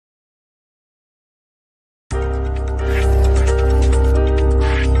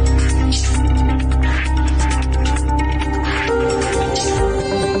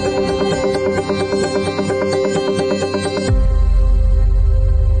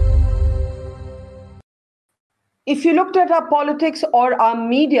If you looked at our politics or our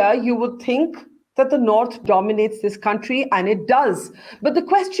media, you would think that the North dominates this country, and it does. But the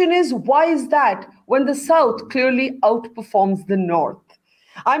question is, why is that when the South clearly outperforms the North?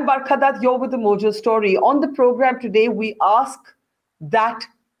 I'm Barkha Dutt, you're with the Mojo Story. On the program today, we ask that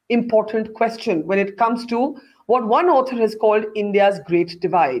important question when it comes to what one author has called India's Great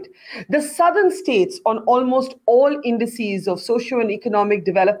Divide. The southern states, on almost all indices of socio and economic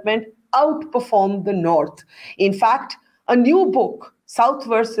development, outperform the North. In fact, a new book, South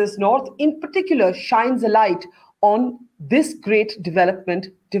versus North, in particular, shines a light on this great development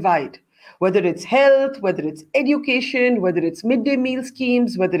divide. Whether it's health, whether it's education, whether it's midday meal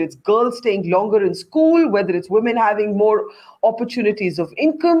schemes, whether it's girls staying longer in school, whether it's women having more opportunities of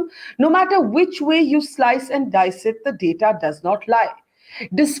income, no matter which way you slice and dice it, the data does not lie.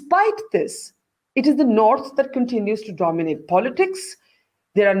 Despite this, it is the North that continues to dominate politics.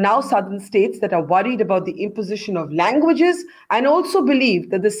 There are now southern states that are worried about the imposition of languages and also believe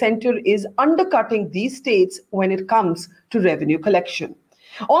that the center is undercutting these states when it comes to revenue collection.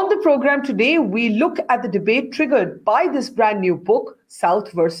 On the program today, we look at the debate triggered by this brand new book,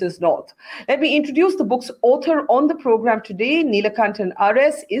 South versus North. Let me introduce the book's author on the program today. Nilakantan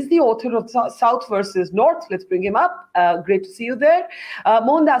RS is the author of South versus North. Let's bring him up. Great to see you there.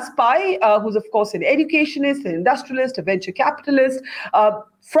 Mohandas, who's of course an educationist, an industrialist, a venture capitalist,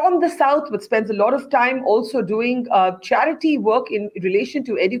 from the South, but spends a lot of time also doing charity work in relation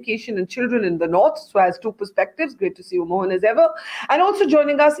to education and children in the North. So has two perspectives. Great to see you, Mohan, as ever. And also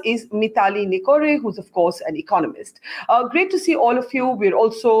joining us is Mitali, Nikore, who's of course an economist. Great to see all of you. We're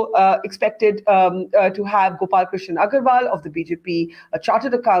also expected to have Gopal Krishna Agarwal of the BJP, a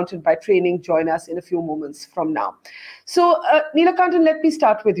chartered accountant by training, join us in a few moments from now. So, Nilakantan, let me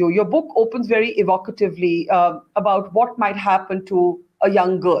start with you. Your book opens very evocatively about what might happen to a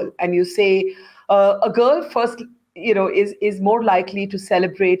young girl, and you say a girl first, is more likely to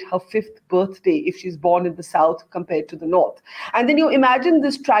celebrate her 5th birthday if she's born in the South compared to the North. And then you imagine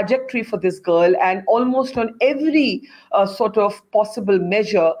this trajectory for this girl, and almost on every sort of possible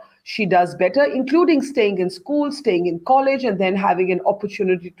measure, she does better, including staying in school, staying in college, and then having an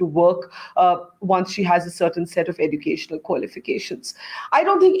opportunity to work once she has a certain set of educational qualifications. I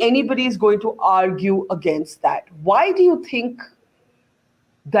don't think anybody is going to argue against that. Why do you think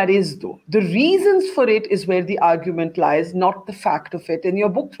that is, though? The reasons for it is where the argument lies, not the fact of it. And your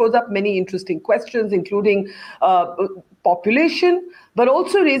book throws up many interesting questions, including population, but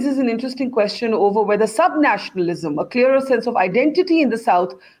also raises an interesting question over whether subnationalism, a clearer sense of identity in the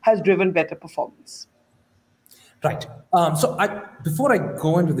South, has driven better performance. Right. So before I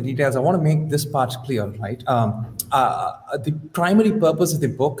go into the details, I want to make this part clear, right? The primary purpose of the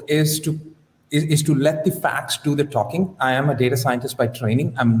book is to let the facts do the talking. I am a data scientist by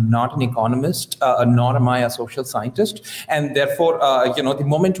training. I'm not an economist, nor am I a social scientist. And therefore, the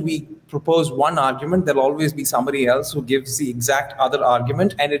moment we propose one argument, there'll always be somebody else who gives the exact other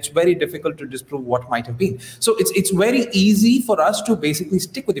argument. And it's very difficult to disprove what might have been. So it's very easy for us to basically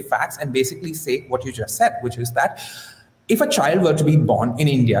stick with the facts and basically say what you just said, which is that if a child were to be born in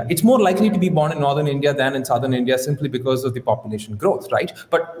India, it's more likely to be born in northern India than in southern India simply because of the population growth, right?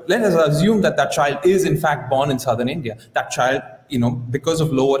 But let us assume that that child is in fact born in southern India. That child, because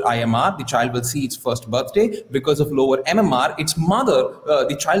of lower IMR, the child will see its first birthday. Because of lower MMR, its mother,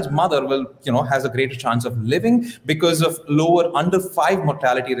 the child's mother will, has a greater chance of living. Because of lower under 5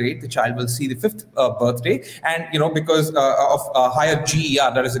 mortality rate, the child will see the 5th birthday. And, because of higher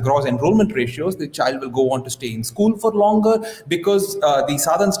GER, that is the gross enrollment ratios, the child will go on to stay in school for longer. Because the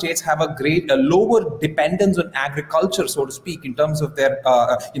southern states have a lower dependence on agriculture, so to speak, in terms of their,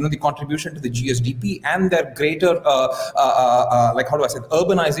 the contribution to the GSDP and their greater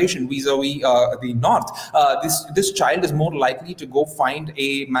urbanization vis-a-vis the North. This child is more likely to go find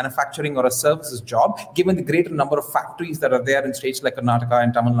a manufacturing or a services job, given the greater number of factories that are there in states like Karnataka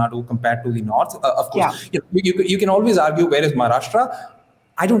and Tamil Nadu compared to the North. Of course, yeah. You can always argue, where is Maharashtra?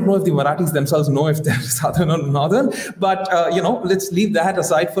 I don't know if the Marathis themselves know if they're southern or northern, but let's leave that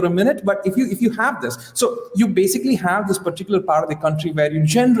aside for a minute. But if you have this, so you basically have this particular part of the country where you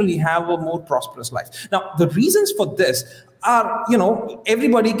generally have a more prosperous life. Now, the reasons for this are,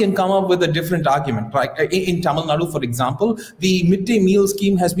 everybody can come up with a different argument, right? In Tamil Nadu, for example, the midday meal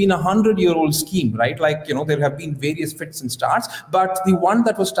scheme has been a 100-year-old scheme, right? There have been various fits and starts, but the one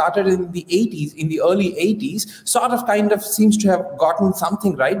that was started in the 80s, in the early 80s, sort of kind of seems to have gotten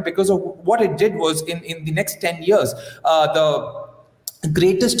something right, because of what it did was in the next 10 years,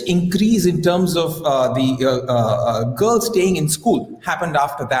 greatest increase in terms of the girls staying in school happened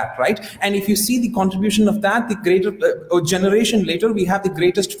after that, right? And if you see the contribution of that, the greater generation later, we have the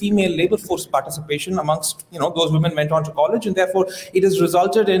greatest female labor force participation amongst, those women went on to college, and therefore it has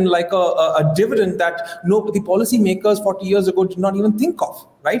resulted in like a dividend that the policy makers 40 years ago did not even think of,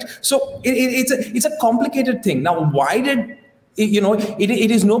 right? So it's a complicated thing. Now, why did it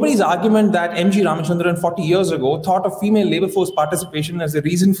is nobody's argument that M.G. Ramachandran 40 years ago thought of female labor force participation as a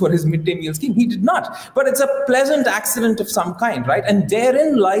reason for his midday meal scheme. He did not. But it's a pleasant accident of some kind, right? And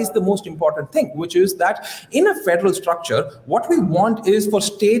therein lies the most important thing, which is that in a federal structure, what we want is for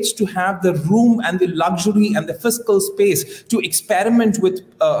states to have the room and the luxury and the fiscal space to experiment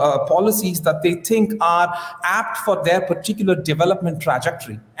with policies that they think are apt for their particular development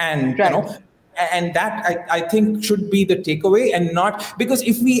trajectory. And, right. And that, I think, should be the takeaway, and not because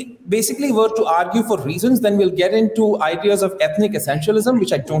if we basically were to argue for reasons, then we'll get into ideas of ethnic essentialism,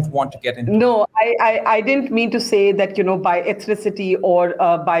 which I don't want to get into. No, I didn't mean to say that, by ethnicity or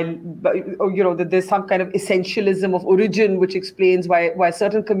that there's some kind of essentialism of origin, which explains why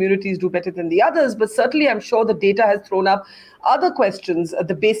certain communities do better than the others. But certainly, I'm sure the data has thrown up other questions,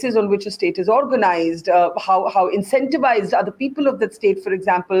 the basis on which a state is organized, how incentivized are the people of that state, for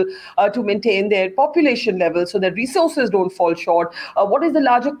example, to maintain their population level so that resources don't fall short. What is the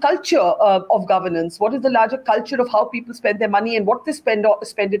larger culture of governance? What is the larger culture of how people spend their money and what they spend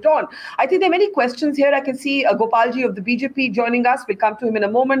it on? I think there are many questions here. I can see Gopalji of the BJP joining us. We'll come to him in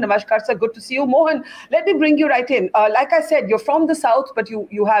a moment. Namaskar, sir. Good to see you. Mohan, let me bring you right in. Like I said, you're from the South, but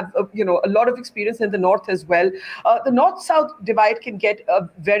you have a lot of experience in the North as well. The North-South divide can get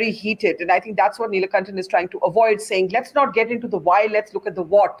very heated, and I think that's what Nilakantan is trying to avoid, saying let's not get into the why, let's look at the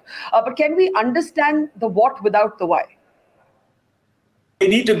what. But can we understand the what without the why? We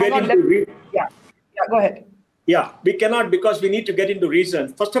need to get into yeah, go ahead. Yeah, we cannot, because we need to get into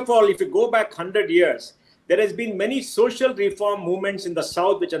reason. First of all, if you go back 100 years, there has been many social reform movements in the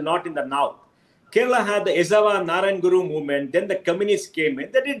South which are not in the North. Kerala had the Ezava Narayan Guru movement, then the communists came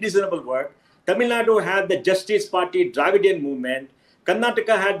in, they did reasonable work. Tamil Nadu had the Justice Party Dravidian movement.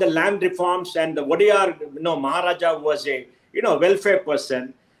 Karnataka had the land reforms, and the Wadiyar, Maharaja was a, welfare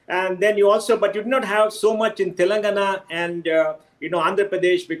person. And then but you did not have so much in Telangana and, Andhra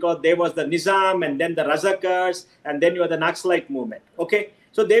Pradesh, because there was the Nizam and then the Razakars, and then you had the Naxalite movement. Okay.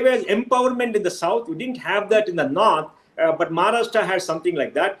 So there was empowerment in the South. We didn't have that in the North, but Maharashtra had something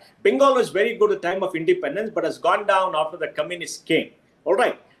like that. Bengal was very good at the time of independence, but has gone down after the communists came. All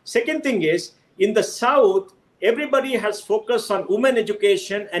right. Second thing is, in the South, everybody has focused on women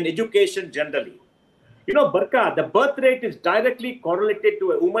education and education generally. Barkha, the birth rate is directly correlated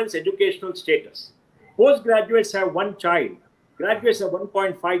to a woman's educational status. Postgraduates have 1 child. Graduates have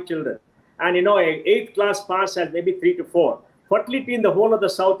 1.5 children. And, a 8th class pass has maybe 3 to 4. Fertility in the whole of the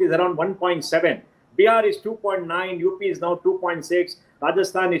South is around 1.7. Bihar is 2.9. UP is now 2.6.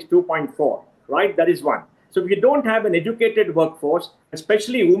 Rajasthan is 2.4. Right? That is one. So if you don't have an educated workforce,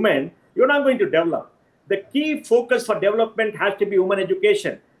 especially women, you're not going to develop. The key focus for development has to be women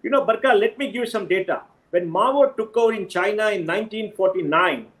education. Barkha, let me give you some data. When Mao took over in China in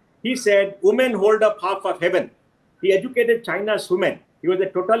 1949, he said, women hold up half of heaven. He educated China's women. He was a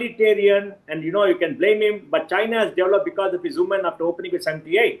totalitarian, and you can blame him, but China has developed because of his women after opening in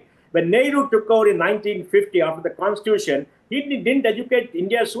 78. When Nehru took over in 1950 after the constitution, he didn't educate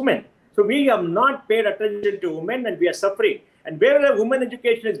India's women. So we have not paid attention to women, and we are suffering. And wherever women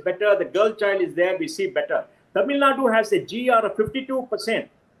education is better, the girl child is there, we see better. Tamil Nadu has a GER of 52%.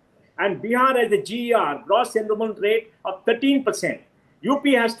 And Bihar has a GER, gross enrollment rate, of 13%. UP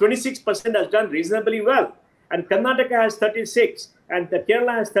has 26%, has done reasonably well. And Karnataka has 36, and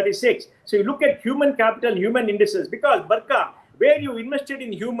Kerala has 36. So you look at human capital, human indices, because Barkha, where you invested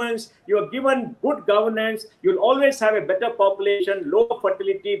in humans, you are given good governance, you'll always have a better population, lower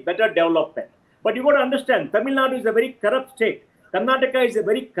fertility, better development. But you got to understand, Tamil Nadu is a very corrupt state. Karnataka is a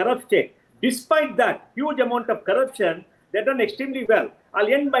very corrupt state. Despite that huge amount of corruption, they've done extremely well. I'll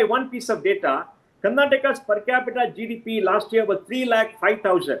end by one piece of data. Karnataka's per capita GDP last year was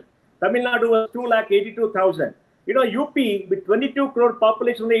 3,05,000. Tamil Nadu was 2,82,000. UP with 22 crore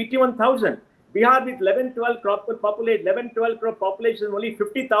population, only 81,000. Bihar with 11-12 crore population, only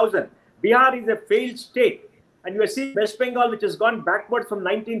 50,000. Bihar is a failed state. And you are seeing West Bengal, which has gone backwards from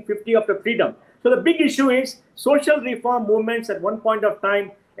 1950 after freedom. So the big issue is social reform movements at one point of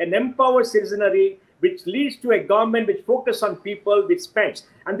time, an empowered citizenry, which leads to a government which focuses on people, which spends.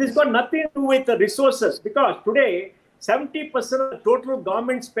 And this got nothing to do with the resources, because today, 70% of the total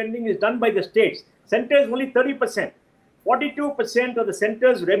government spending is done by the states. Center is only 30%. 42% of the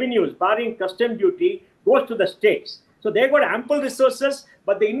center's revenues, barring custom duty, goes to the states. So they got ample resources,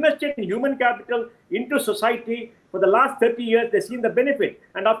 but they invested in human capital into society. For the last 30 years, they've seen the benefit.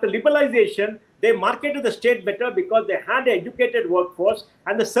 And after liberalization, they marketed the state better because they had an educated workforce,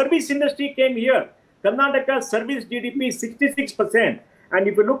 and the service industry came here. Karnataka's service GDP is 66%. And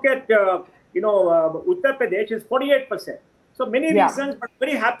if you look at, Uttar Pradesh is 48%. So many reasons, but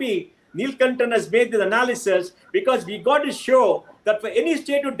very happy Nilakantan has made this analysis, because we got to show that for any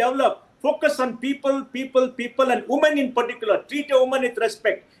state to develop, focus on people, and women in particular. Treat a woman with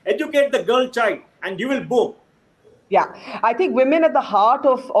respect. Educate the girl child, and you will boom. Yeah, I think women at the heart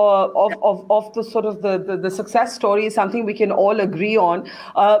of the sort of the success story is something we can all agree on.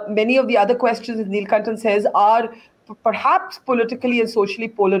 Many of the other questions that Nilakantan says are perhaps politically and socially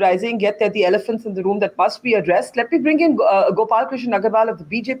polarizing, yet they're the elephants in the room that must be addressed. Let me bring in Gopal Krishna Agarwal of the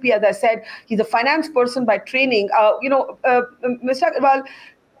BJP. As I said, he's a finance person by training. Mr. Agarwal,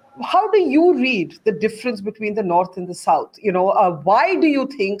 how do you read the difference between the North and the South? Why do you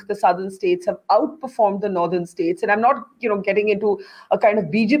think the Southern states have outperformed the Northern states? And I'm not, getting into a kind of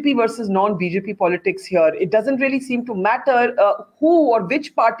BJP versus non-BJP politics here. It doesn't really seem to matter who or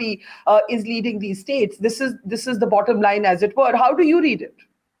which party is leading these states. This is the bottom line, as it were. How do you read it?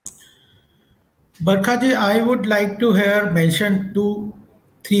 Barkha ji, I would like to mention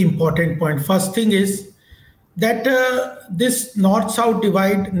three important points. First thing is that this north-south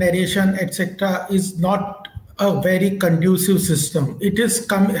divide narration, etc., is not a very conducive system. It is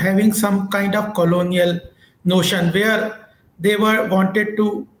having some kind of colonial notion where they wanted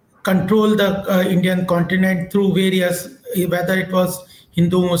to control the Indian continent through various, whether it was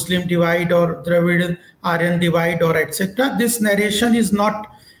Hindu-Muslim divide or Dravidian-Aryan divide or etc. This narration is not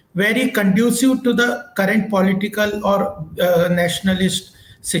very conducive to the current political or nationalist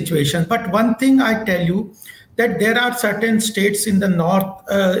situation. But one thing I tell you, that there are certain states in the north,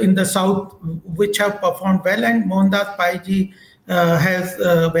 in the south, which have performed well, and Mohandas Paiji has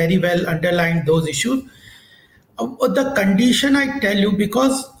very well underlined those issues. The condition I tell you,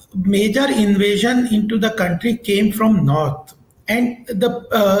 because major invasion into the country came from north, and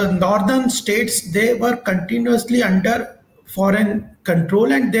the northern states, they were continuously under foreign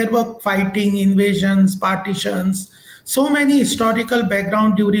control, and there were fighting, invasions, partitions, so many historical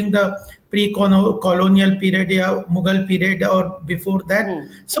background during the pre-colonial period, Mughal period, or before that.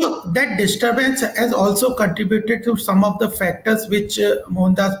 So that disturbance has also contributed to some of the factors which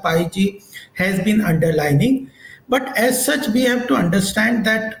Mohandas Paiji has been underlining. But as such, we have to understand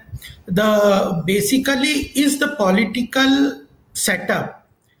that basically is the political setup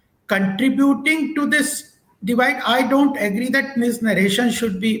contributing to this divide. I don't agree that this narration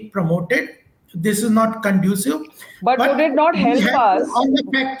should be promoted. This is not conducive. But would it not help us? On the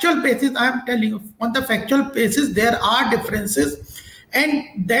factual basis, I am telling you, on the factual basis, there are differences.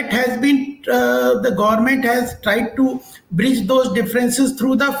 And that has been, the government has tried to bridge those differences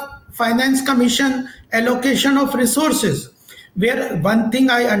through the Finance Commission allocation of resources. Where one thing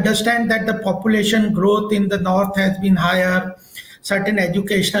I understand that the population growth in the north has been higher, certain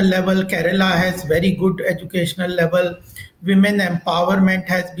educational level, Kerala has very good educational level, women empowerment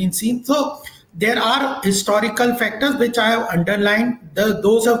has been seen. So there are historical factors which I have underlined.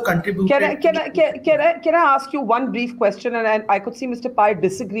 Those have contributed. Can I ask you one brief question? And I could see Mr. Pai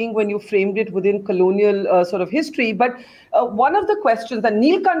disagreeing when you framed it within colonial sort of history. But one of the questions that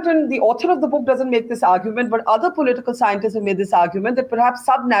Nilakantan, the author of the book, doesn't make this argument, but other political scientists have made this argument that perhaps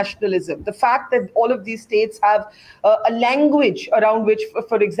subnationalism, the fact that all of these states have a language around which,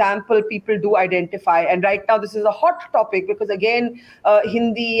 for example, people do identify. And right now, this is a hot topic because, again,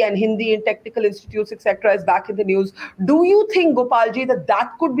 Hindi in technical institutes, etc., is back in the news. Do you think, Gopalji,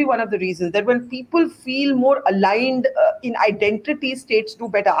 that could be one of the reasons that when people feel more aligned in identity, states do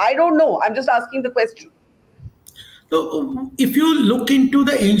better? I don't know. I'm just asking the question. So if you look into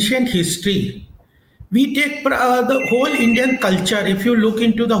the ancient history, we take the whole Indian culture. If you look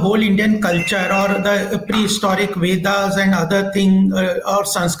into the whole Indian culture or the prehistoric Vedas and other thing or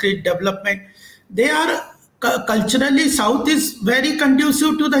Sanskrit development, they are culturally, South is very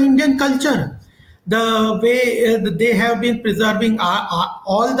conducive to the Indian culture. The way they have been preserving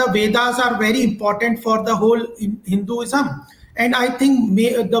all the Vedas are very important for the whole Hinduism. And I think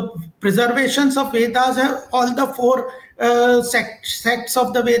the preservations of Vedas, all the four sects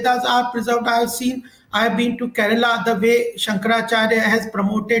of the Vedas are preserved. I have been to Kerala, the way Shankaracharya has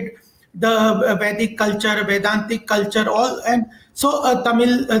promoted the Vedic culture, Vedantic culture, all. And so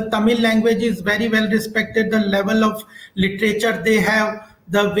Tamil language is very well respected, the level of literature they have,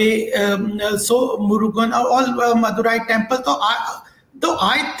 the way, so Murugan, all Madurai temple. So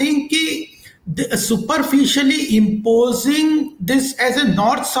I think superficially imposing this as a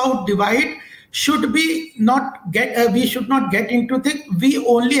north-south divide should be not get we should not get into things. We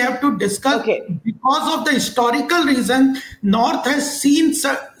only have to discuss because of the historical reason. North has seen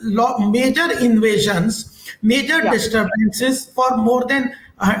major invasions, major disturbances for more than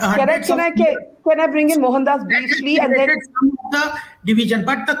hundreds of years. Can I bring in Mohandas briefly and then some of the division,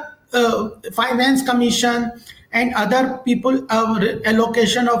 but the Finance Commission and other people,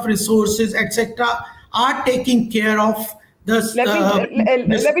 allocation of resources, etc., are taking care of.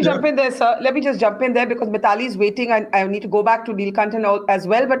 Let me jump in there, sir. Let me just jump in there because Mitali is waiting and I need to go back to Nilakantan as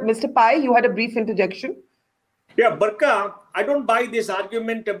well. But Mr. Pai, you had a brief interjection. Yeah, Barkha, I don't buy this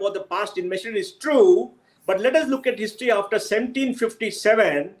argument about the past invasion. It's true, but let us look at history after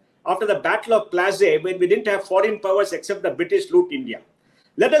 1757, after the Battle of Plassey, when we didn't have foreign powers except the British loot India.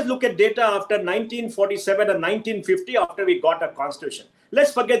 Let us look at data after 1947 and 1950, after we got a constitution.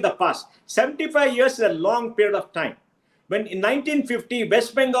 Let's forget the past. 75 years is a long period of time. When in 1950,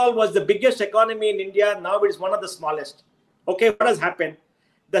 West Bengal was the biggest economy in India, now it is one of the smallest. Okay, what has happened?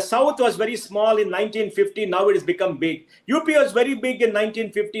 The South was very small in 1950, now it has become big. UP was very big in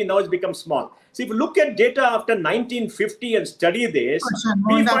 1950, now it's become small. So if you look at data after 1950 and study this,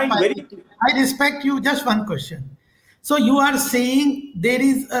 we find very... I respect you, just one question. So you are saying there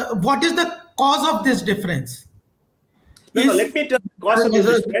is, what is the cause of this difference? No, let me tell you the cause of the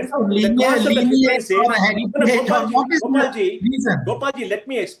difference. The cause of the difference is, Gopalji, let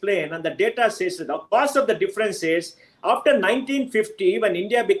me explain, and the data says that the cause of the difference is, after 1950, when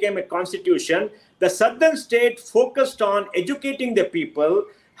India became a constitution, the southern state focused on educating the people,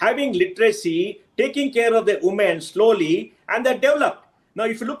 having literacy, taking care of the women slowly, and they developed. Now,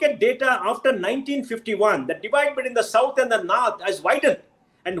 if you look at data after 1951, the divide between the south and the north has widened.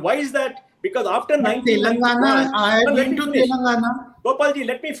 And why is that? Because after 1991, Gopalji,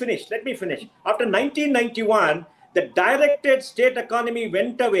 let me finish. After 1991, the directed state economy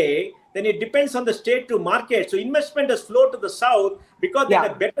went away. Then it depends on the state to market. So investment has flowed to the south because they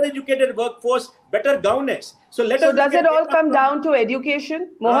have a better educated workforce, better governance. So does it all come down to education,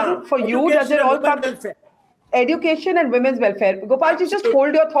 Mohan? For you, does it all come to education and women's welfare? Gopalji, just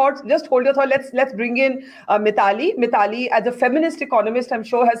hold your thoughts. Let's bring in Mitali. Mitali, as a feminist economist, I'm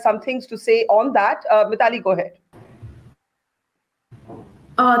sure has some things to say on that. Mitali, go ahead.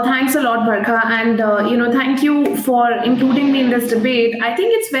 Thanks a lot, Barkha, and thank you for including me in this debate. I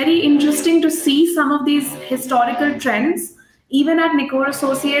think it's very interesting to see some of these historical trends. Even at Nikore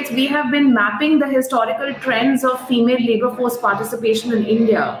Associates, we have been mapping the historical trends of female labor force participation in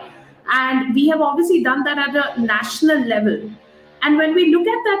India. And we have obviously done that at a national level. And when we look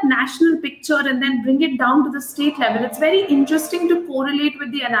at that national picture and then bring it down to the state level, it's very interesting to correlate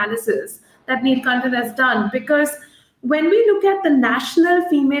with the analysis that Nilakantan has done. Because when we look at the national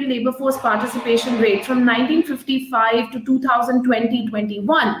female labor force participation rate from 1955 to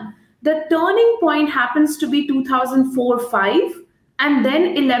 2020-21, the turning point happens to be 2004-05 and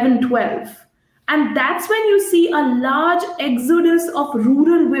then 11-12. And that's when you see a large exodus of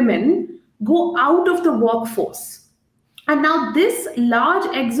rural women go out of the workforce. And now this large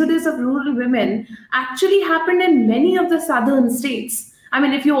exodus of rural women actually happened in many of the southern states. I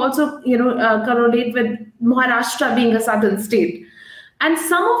mean, if you also, correlate with Maharashtra being a southern state. And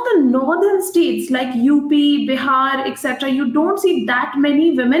some of the northern states like UP, Bihar, etc., you don't see that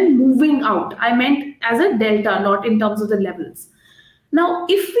many women moving out. I meant as a delta, not in terms of the levels. Now,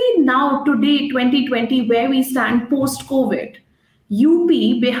 if we now today, 2020, where we stand post-COVID, UP,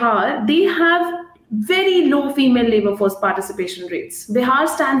 Bihar, they have very low female labor force participation rates. Bihar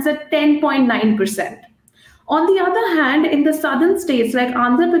stands at 10.9%. On the other hand, in the southern states, like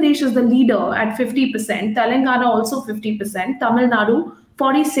Andhra Pradesh is the leader at 50%, Telangana also 50%, Tamil Nadu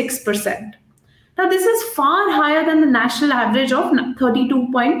 46%. Now, this is far higher than the national average of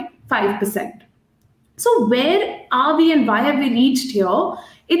 32.5%. So where are we and why have we reached here?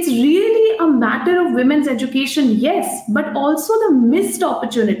 It's really a matter of women's education, yes, but also the missed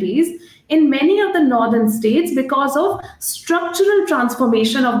opportunities in many of the northern states because of structural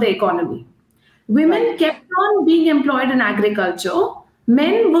transformation of the economy. Women kept on being employed in agriculture.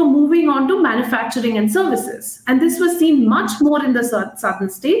 Men were moving on to manufacturing and services. And this was seen much more in the southern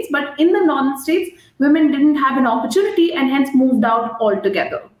states, but in the northern states, women didn't have an opportunity and hence moved out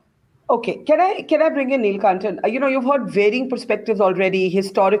altogether. Okay, can I bring in Nilakantan? You've heard varying perspectives already,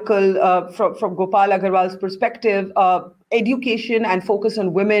 historical from Gopal Agarwal's perspective, education and focus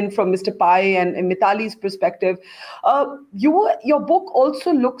on women from Mr. Pai and Mitali's perspective. Your book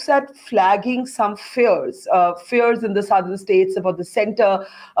also looks at flagging some fears in the southern states about the center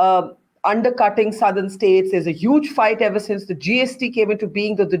undercutting southern states. There's a huge fight ever since the GST came into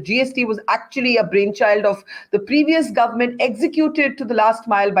being, though the GST was actually a brainchild of the previous government, executed to the last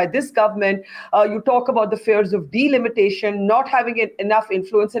mile by this government. You talk about the fears of delimitation, not having enough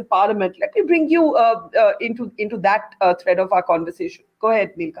influence in parliament. Let me bring you into that thread of our conversation. Go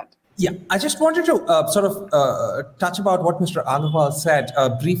ahead, Nilakantan. Yeah, I just wanted to touch about what Mr. Agarwal said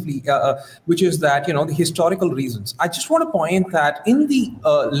briefly, which is that, the historical reasons. I just want to point that in the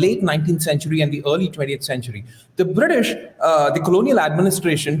late 19th century and the early 20th century, the British, the colonial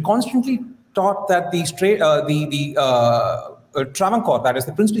administration, constantly taught that Travancore, that is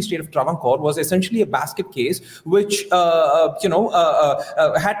the princely state of Travancore, was essentially a basket case, which had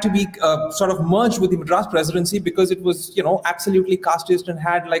to be sort of merged with the Madras presidency because it was absolutely casteist and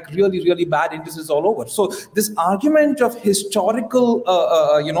had like really bad indices all over. So this argument of historical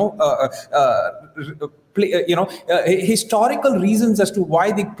historical reasons as to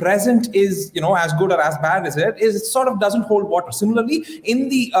why the present is as good or as bad as it sort of doesn't hold water. Similarly, in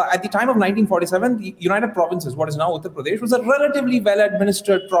the at the time of 1947, the United Provinces, what is now Uttar Pradesh, was a relatively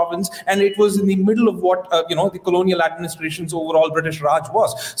well-administered province, and it was in the middle of what the colonial administration's overall British Raj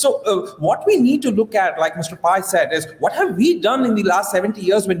was. So what we need to look at, like Mr. Pai said, is what have we done in the last 70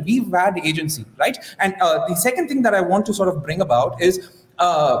 years when we've had agency, right? And the second thing that I want to sort of bring about is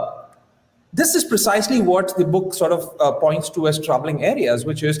this is precisely what the book sort of points to as troubling areas,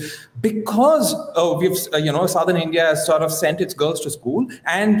 which is because we've, Southern India has sort of sent its girls to school,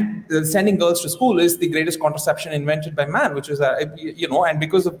 and sending girls to school is the greatest contraception invented by man, which is, and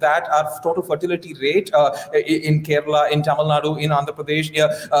because of that, our total fertility rate in Kerala, in Tamil Nadu, in Andhra Pradesh,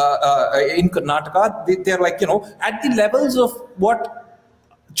 in Karnataka, they're like, at the levels of what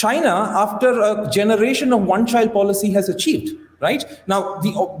China, after a generation of one-child policy, has achieved. Right now,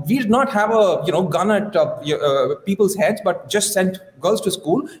 we did not have a gun at people's heads, but just sent girls to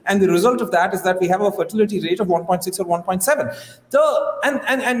school, and the result of that is that we have a fertility rate of 1.6 or 1.7.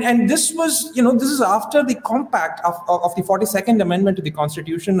 And this was this is after the compact of the 42nd Amendment to the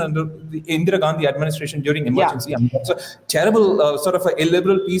Constitution under the Indira Gandhi administration during emergency. Yeah. I mean, that's a terrible sort of a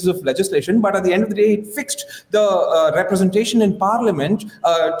illiberal piece of legislation, but at the end of the day, it fixed the representation in Parliament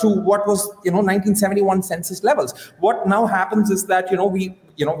to what was 1971 census levels. What now happens is that we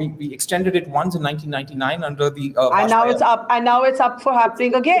extended it once in 1999 under the and now it's up, for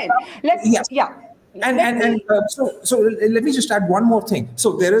happening again. So let me just add one more thing.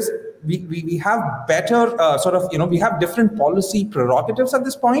 So there is we have better we have different policy prerogatives at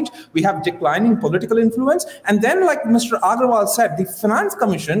this point. We have declining political influence, and then, like Mr. Agarwal said, the Finance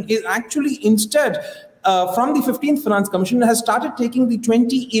Commission is actually instead from the 15th Finance Commission has started taking the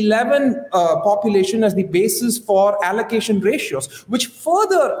 2011 population as the basis for allocation ratios, which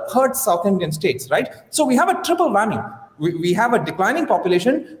further hurts South Indian states, right? So we have a triple whammy. We have a declining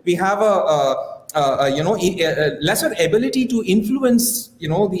population. We have lesser ability to influence,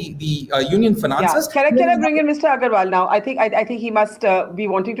 the union finances. Yeah. Can I bring in Mr. Agarwal now? I think he must be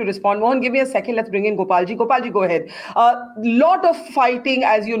wanting to respond. Mohan, give me a second. Let's bring in Gopalji. Gopalji, go ahead. Lot of fighting,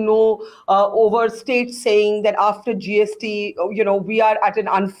 as you know, over states saying that after GST, we are at an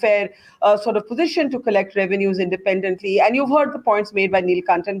unfair sort of position to collect revenues independently. And you've heard the points made by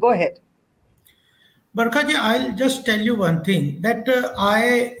Nilakantan. Go ahead. Barkha ji, I'll just tell you one thing, that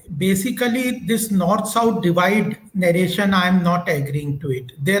I basically, this north-south divide narration, I'm not agreeing to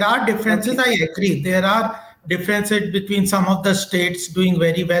it. There are differences, okay. I agree. There are differences between some of the states doing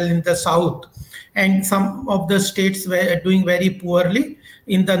very well in the south and some of the states were doing very poorly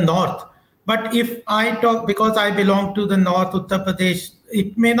in the north. But if I talk, because I belong to the north, Uttar Pradesh,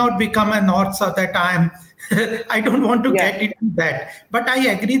 it may not become a north-south that I don't want to get into that. But I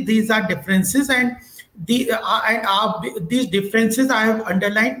agree these are differences, and these differences I have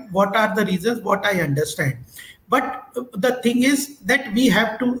underlined what are the reasons, what I understand. But the thing is that we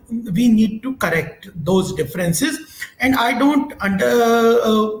need to correct those differences, and I don't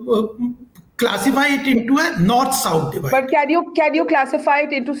classify it into a north-south divide. But can you classify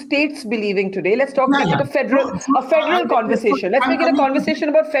it into states believing today? Let's talk about a federal conversation. Let's make it a conversation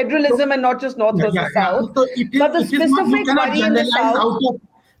about federalism and not just north versus south. So but the specific worry in the south.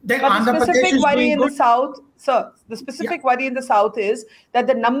 The specific worry in the south, sir, the specific worry in the south is that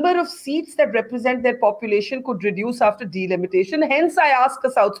the number of seats that represent their population could reduce after delimitation. Hence, I ask a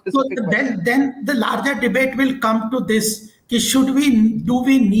south specific question. Then the larger debate will come to this: do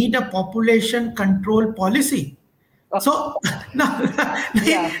we need a population control policy? So, when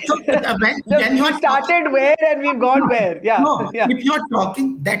you started where and we've gone where? If you're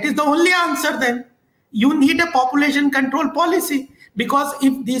talking, that is the only answer. Then you need a population control policy. Because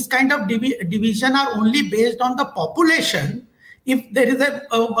if these kind of division are only based on the population, If there is a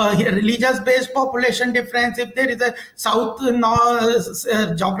religious-based population difference, if there is a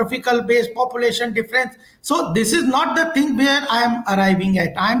south-north geographical-based population difference. So this is not the thing where I am arriving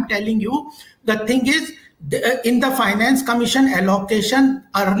at. I am telling you, the thing is, in the Finance Commission allocation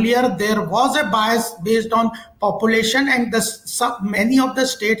earlier, there was a bias based on population, and many of the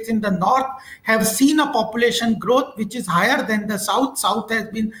states in the north have seen a population growth which is higher than the south. South has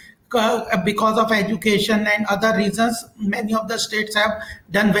been, because of education and other reasons, many of the states have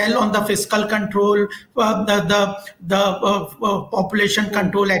done well on the fiscal control, the population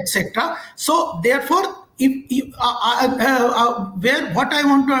control, etc. So therefore, what I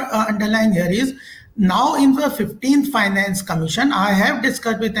want to underline here is, now in the 15th Finance Commission, I have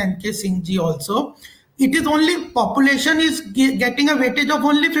discussed with N.K. Singh ji also, it is only population is getting a weightage of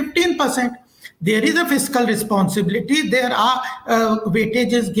only 15%. There is a fiscal responsibility. There are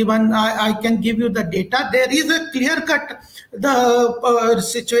weightages given. I can give you the data. There is a clear-cut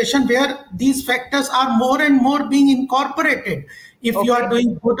situation where these factors are more and more being incorporated. If you are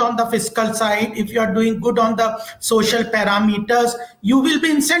doing good on the fiscal side, if you are doing good on the social parameters, you will be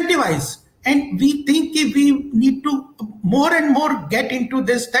incentivized. And we think if we need to more and more get into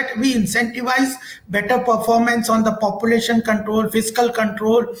this, that we incentivize better performance on the population control, fiscal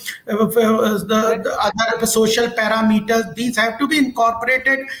control, the other social parameters. These have to be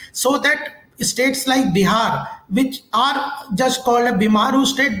incorporated so that states like Bihar, which are just called a Bimaru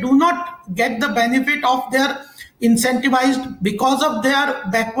state, do not get the benefit of their incentivized because of their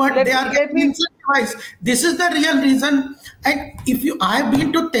backward. They are getting incentivized. This is the real reason. And if I have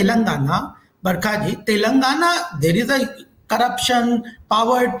been to Telangana, Barkha ji, Telangana, there is a corruption,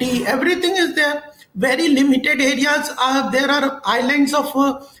 poverty, everything is there. Very limited areas there are islands of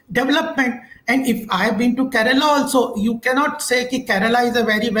development. And if I have been to Kerala also, you cannot say that Kerala is a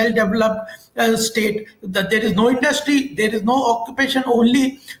very well developed state, that there is no industry, there is no occupation.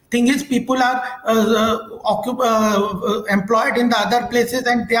 Only thing is, people are employed in the other places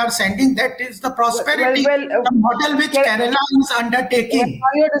and they are sending. That is the prosperity, the model which Kerala is undertaking.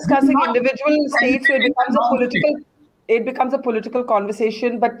 Now you're discussing individual states, so it becomes a political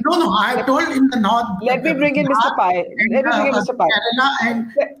conversation. But no, I told in the north. Let me bring in Mr. Pai. Kerala and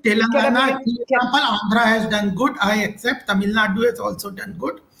Telangana, for example, Andhra has done good. I accept. Tamil Nadu has also done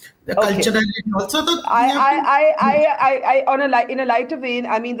good. The cultural also. In a lighter vein,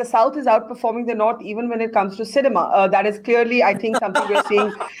 I mean, the South is outperforming the North even when it comes to cinema. That is clearly, I think, something we're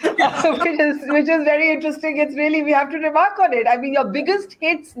seeing, which is very interesting. It's really, we have to remark on it. I mean, your biggest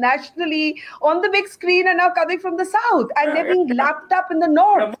hits nationally on the big screen are now coming from the South, and they're being lapped up in the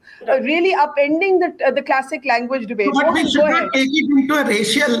North, really upending the classic language debate. But we should not take it into a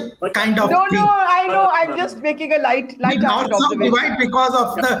racial kind of thing. No, I know. I'm just making a light-hearted observation. Because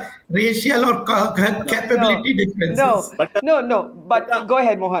of the racial or capability differences. No. But go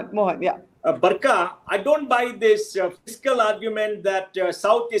ahead, Mohan. Yeah. Barkha, I don't buy this fiscal argument that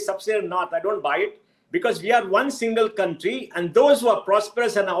South is subsidiary North. I don't buy it, because we are one single country, and those who are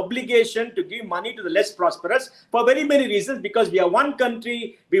prosperous have an obligation to give money to the less prosperous for very many reasons, because we are one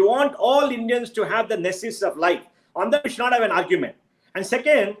country. We want all Indians to have the necessities of life. On that, we should not have an argument. And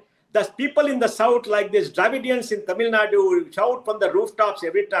second, the people in the South, like these Dravidians in Tamil Nadu, who shout from the rooftops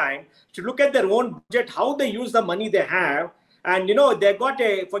every time, should look at their own budget, how they use the money they have. And, they got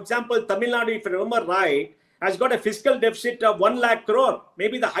for example, Tamil Nadu, if I remember right, has got a fiscal deficit of 1 lakh crore,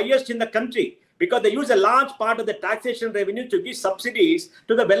 maybe the highest in the country, because they use a large part of the taxation revenue to give subsidies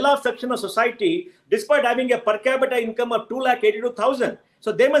to the well-off section of society, despite having a per capita income of 2,82,000.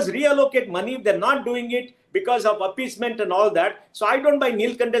 So they must reallocate money if they're not doing it because of appeasement and all that. So I don't buy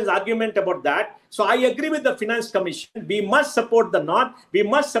Nilakantan's argument about that. So I agree with the Finance Commission. We must support the North. We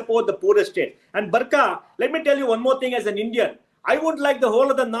must support the poorest state. And Barkha, let me tell you one more thing as an Indian. I would like the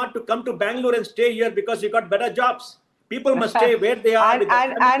whole of the North to come to Bangalore and stay here because we got better jobs. People must stay where they are.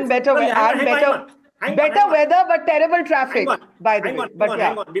 and better weather, but terrible traffic. Hang on.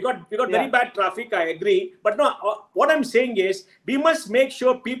 We got very bad traffic. I agree. But no, what I'm saying is we must make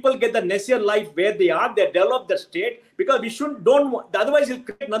sure people get the necessary life where they are. They develop the state, because we otherwise it'll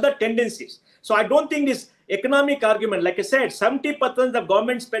create another tendencies. So I don't think this economic argument, like I said, 70% of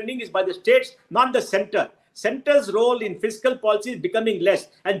government spending is by the states, not the center. Center's role in fiscal policy is becoming less.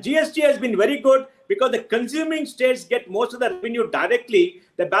 And GST has been very good because the consuming states get most of the revenue directly.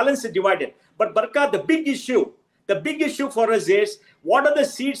 The balance is divided. But Barkha, the big issue for us is, what are the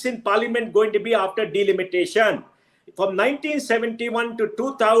seats in parliament going to be after delimitation? From 1971 to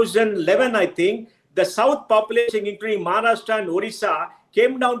 2011, I think, the South population, including Maharashtra and Orissa,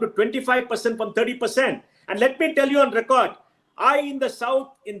 came down to 25% from 30%. And let me tell you on record, I in the South,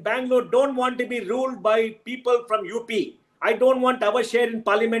 in Bangalore, don't want to be ruled by people from UP. I don't want our share in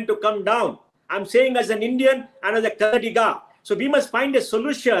parliament to come down. I'm saying as an Indian and as a Kannadiga. So we must find a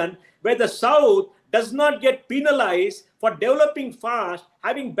solution where the South does not get penalized for developing fast,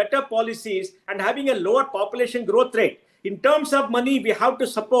 having better policies, and having a lower population growth rate. In terms of money, we have to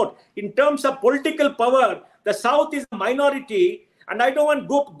support. In terms of political power, the South is a minority, and I don't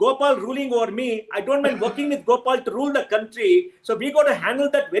want Gopal ruling over me. I don't mind working with Gopal to rule the country. So we got to handle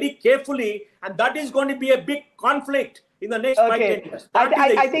that very carefully, and that is going to be a big conflict in the next 5-10 years.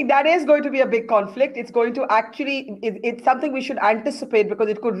 I think that is going to be a big conflict. It's going to actually, it's something we should anticipate because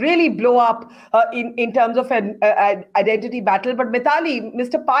it could really blow up in terms of an identity battle. But Mitali,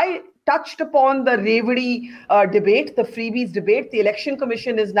 Mr. Pai touched upon the Revadi debate, the freebies debate. The Election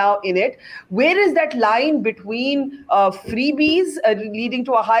Commission is now in it. Where is that line between freebies leading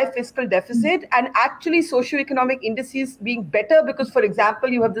to a high fiscal deficit and actually socioeconomic indices being better? Because, for example,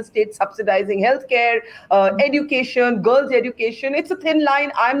 you have the state subsidizing healthcare, education, girls' education. It's a thin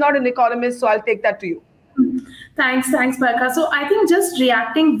line. I'm not an economist, so I'll take that to you. Thanks, Barkha. So I think just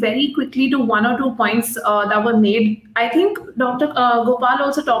reacting very quickly to one or two points that were made, I think Dr. Gopal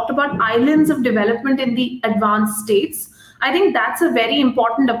also talked about islands of development in the advanced states. I think that's a very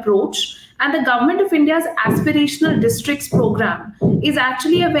important approach. And the Government of India's Aspirational Districts program is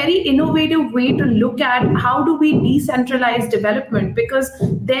actually a very innovative way to look at how do we decentralize development, because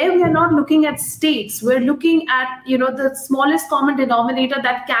there we are not looking at states. We're looking at, the smallest common denominator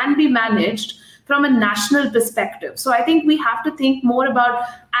that can be managed from a national perspective. So I think we have to think more about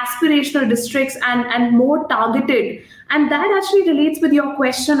aspirational districts and more targeted. And that actually relates with your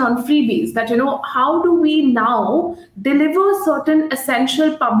question on freebies, that, how do we now deliver certain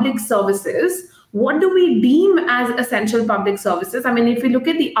essential public services? What do we deem as essential public services? I mean, if we look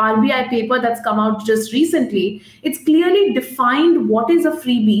at the RBI paper that's come out just recently, it's clearly defined what is a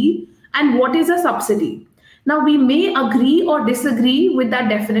freebie and what is a subsidy. Now, we may agree or disagree with that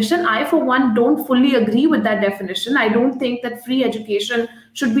definition. I, for one, don't fully agree with that definition. I don't think that free education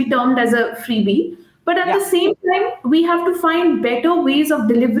should be termed as a freebie. But at the same time, we have to find better ways of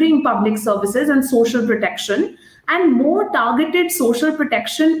delivering public services and social protection. And more targeted social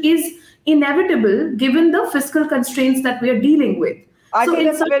protection is inevitable given the fiscal constraints that we are dealing with. I think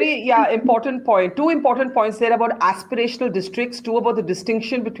that's a very important point. Two important points there about aspirational districts, two about the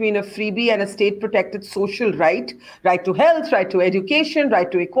distinction between a freebie and a state-protected social right, right to health, right to education,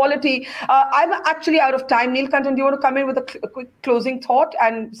 right to equality. I'm actually out of time. Nilakantan, do you want to come in with a quick closing thought?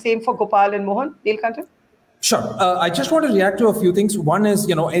 And same for Gopal and Mohan. Nilakantan? Sure. I just want to react to a few things. One is,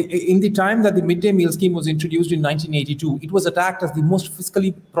 in the time that the midday meal scheme was introduced in 1982, it was attacked as the most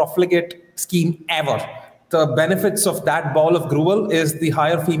fiscally profligate scheme ever. The benefits of that ball of gruel is the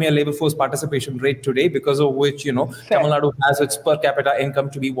higher female labor force participation rate today, because of which, Tamil Nadu has its per capita income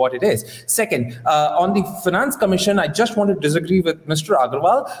to be what it is. Second, on the Finance Commission, I just want to disagree with Mr.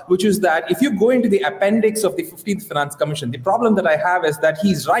 Agarwal, which is that if you go into the appendix of the 15th Finance Commission, the problem that I have is that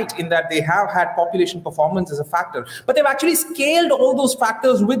he's right in that they have had population performance as a factor, but they've actually scaled all those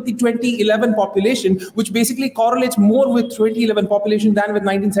factors with the 2011 population, which basically correlates more with 2011 population than with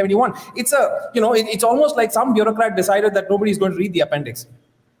 1971. It's it's almost like some bureaucrat decided that nobody is going to read the appendix.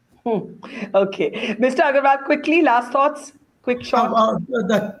 Okay. Mr. Agarwal, quickly, last thoughts, quick shot.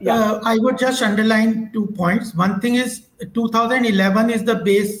 I would just underline 2 points. One thing is 2011 is the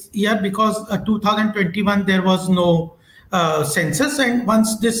base year because 2021 there was no census, and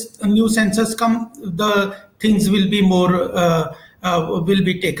once this new census comes, the things will be more will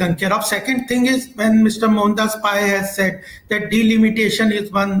be taken care of. Second thing is, when Mr. Mohandas Pai has said that delimitation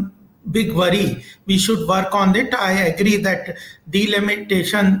is one big worry, we should work on it. I agree that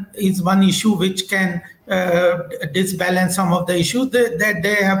delimitation is one issue which can disbalance some of the issues that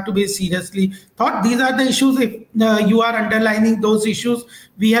they have to be seriously thought. These are the issues. If you are underlining those issues,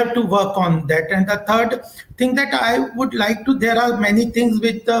 we have to work on that. And the third thing that I would like to, there are many things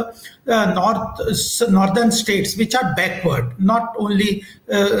with the northern states which are backward. Not only,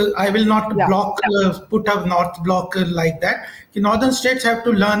 I will not put a north block like that. The northern states have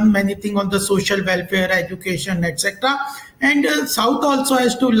to learn many things on the social welfare, education, etc. And South also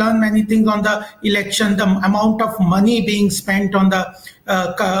has to learn many things on the election, the amount of money being spent on the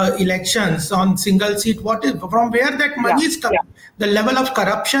elections, on single seat, from where that money is coming. The level of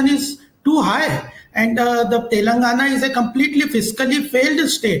corruption is too high. And the Telangana is a completely fiscally failed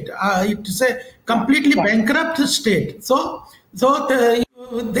state. It's a completely bankrupt state. So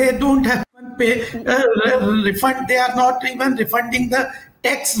they don't have refund. They are not even refunding the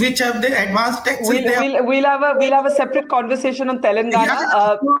tax which have the advanced taxes. We'll have a separate conversation on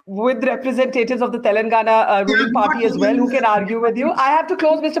Telangana with representatives of the Telangana ruling party as well, who can argue with you. I have to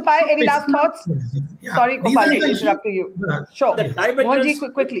close, Mr. Pai. Any last thoughts? Sorry, Gopal, interrupting you. Sure. The divergence,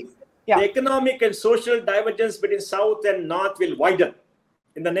 quickly. Yeah. The economic and social divergence between South and North will widen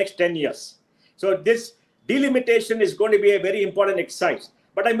in the next 10 years. So this delimitation is going to be a very important exercise.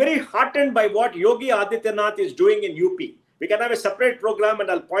 But I'm very heartened by what Yogi Adityanath is doing in UP. We can have a separate program, and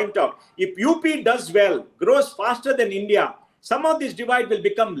I'll point out, if UP does well, grows faster than India, some of this divide will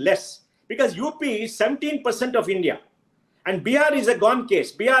become less, because UP is 17% of India. And Bihar is a gone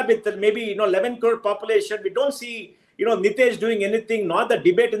case. Bihar with maybe 11 crore population, we don't see Nitish doing anything, nor the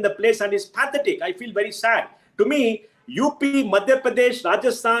debate in the place, and it's pathetic. I feel very sad. To me, UP, Madhya Pradesh,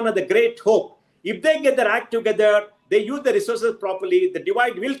 Rajasthan are the great hope. If they get their act together, they use the resources properly, the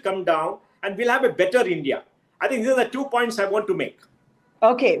divide will come down, and we'll have a better India. I think these are the 2 points I want to make.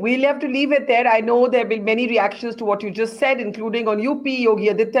 Okay, we'll have to leave it there. I know there have been many reactions to what you just said, including on UP, Yogi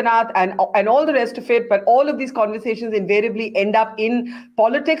Adityanath, and all the rest of it. But all of these conversations invariably end up in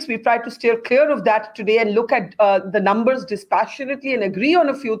politics. We've tried to steer clear of that today and look at the numbers dispassionately and agree on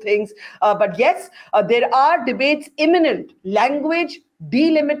a few things. But yes, there are debates imminent. Language,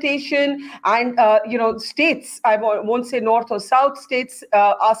 delimitation, and states, I won't say north or south, states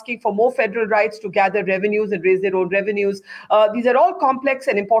asking for more federal rights to gather revenues and raise their own revenues. These are all complex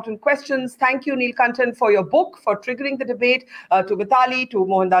and important questions. Thank you, Nilakantan, for your book, for triggering the debate. To Mitali, to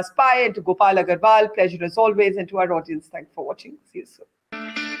Mohandas Pai, and to Gopal Agarwal, pleasure as always, and to our audience, thanks for watching. See you soon.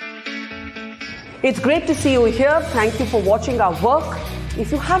 It's great to see you here. Thank you for watching our work. If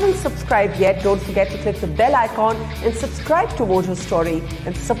you haven't subscribed yet, don't forget to click the bell icon and subscribe to Mojo Story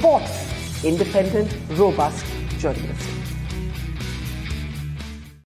and support independent, robust journalism.